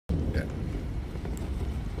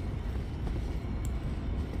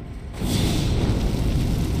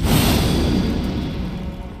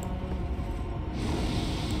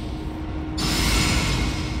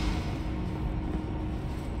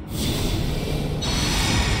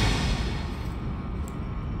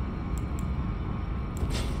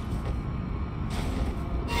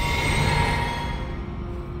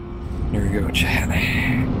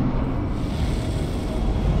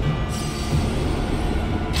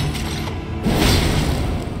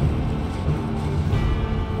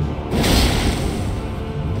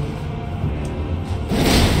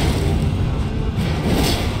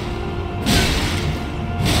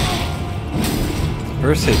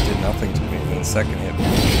First hit did nothing to me, and the second hit was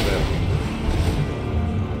shit.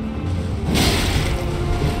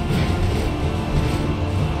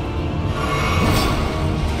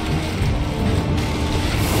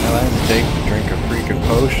 Now I have to drink a freaking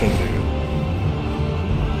potion, dude.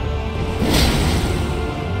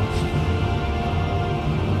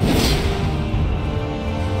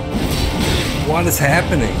 What is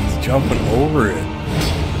happening? He's jumping over it.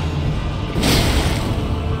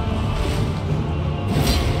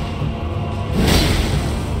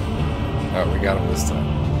 Oh, we got him this time.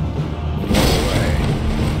 No way.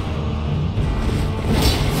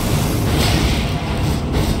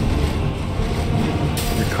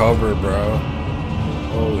 Recover, bro.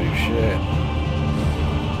 Holy shit.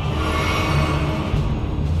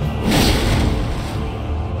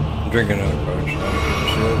 I'm drinking another potion. I don't give a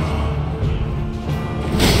shit.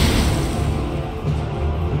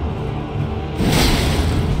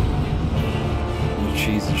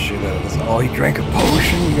 Cheese the shit out of this. Oh, he drank a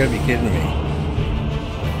potion? You gotta be kidding me.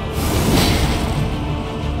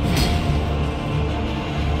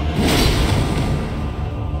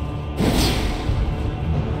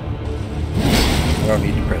 I don't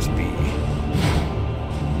need to press B.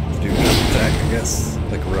 To do a jump attack, I guess.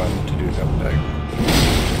 Like run to do a jump attack.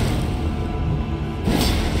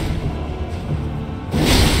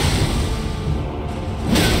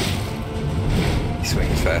 He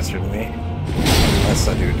swings faster than me. Unless I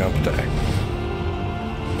do a jump attack.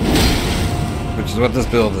 Which is what this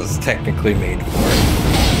build is technically made for.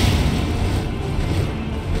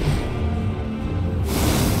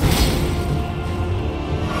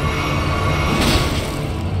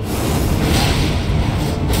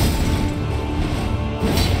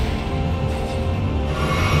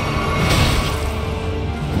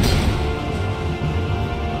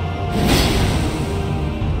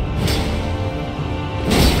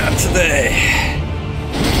 Not today.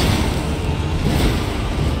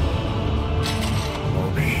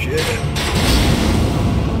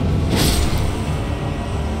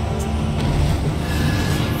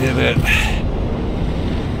 Did it.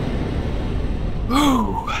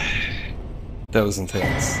 Woo. That was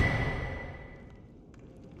intense.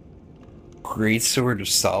 Great Sword of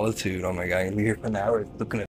Solitude. Oh my god, I'm gonna be here for an hour looking at